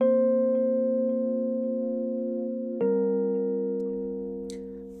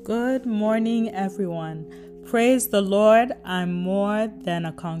Good morning, everyone. Praise the Lord, I'm more than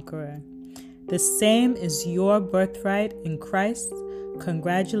a conqueror. The same is your birthright in Christ.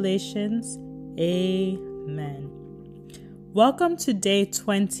 Congratulations. Amen. Welcome to day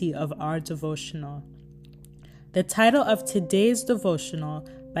 20 of our devotional. The title of today's devotional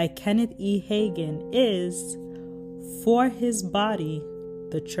by Kenneth E. Hagin is For His Body,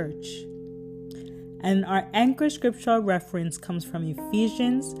 the Church. And our anchor scriptural reference comes from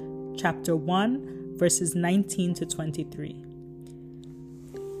Ephesians chapter 1, verses 19 to 23.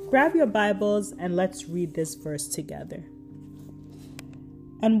 Grab your Bibles and let's read this verse together.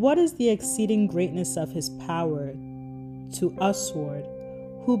 And what is the exceeding greatness of his power to usward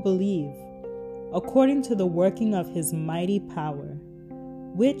who believe, according to the working of his mighty power,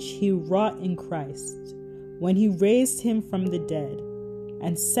 which he wrought in Christ, when he raised him from the dead,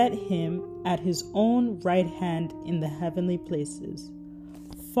 and set him at his own right hand in the heavenly places,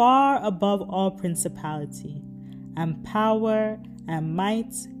 far above all principality, and power, and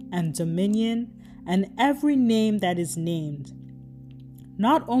might, and dominion, and every name that is named,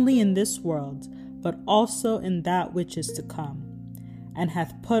 not only in this world, but also in that which is to come, and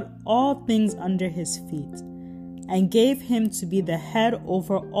hath put all things under his feet, and gave him to be the head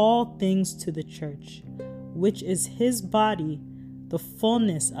over all things to the church, which is his body, the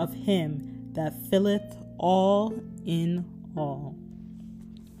fullness of him that filleth all in all.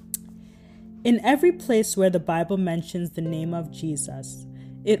 In every place where the Bible mentions the name of Jesus,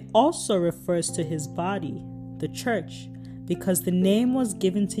 it also refers to his body, the church, because the name was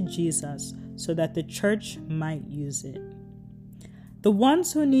given to Jesus so that the church might use it. The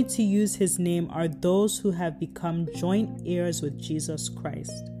ones who need to use his name are those who have become joint heirs with Jesus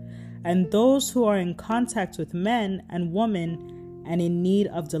Christ, and those who are in contact with men and women and in need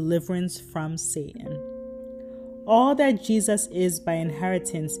of deliverance from Satan. All that Jesus is by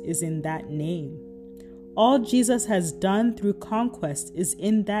inheritance is in that name. All Jesus has done through conquest is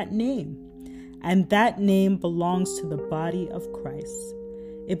in that name, and that name belongs to the body of Christ.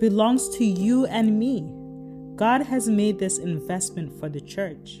 It belongs to you and me. God has made this investment for the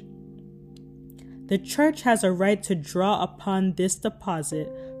church. The church has a right to draw upon this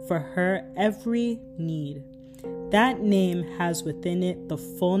deposit for her every need. That name has within it the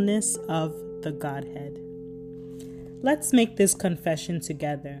fullness of the Godhead. Let's make this confession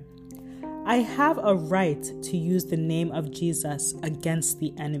together. I have a right to use the name of Jesus against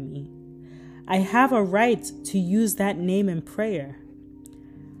the enemy. I have a right to use that name in prayer.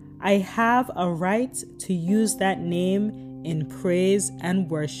 I have a right to use that name in praise and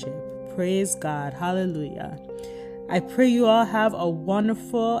worship. Praise God. Hallelujah. I pray you all have a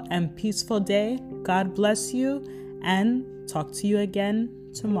wonderful and peaceful day. God bless you, and talk to you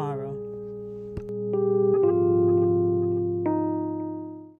again tomorrow.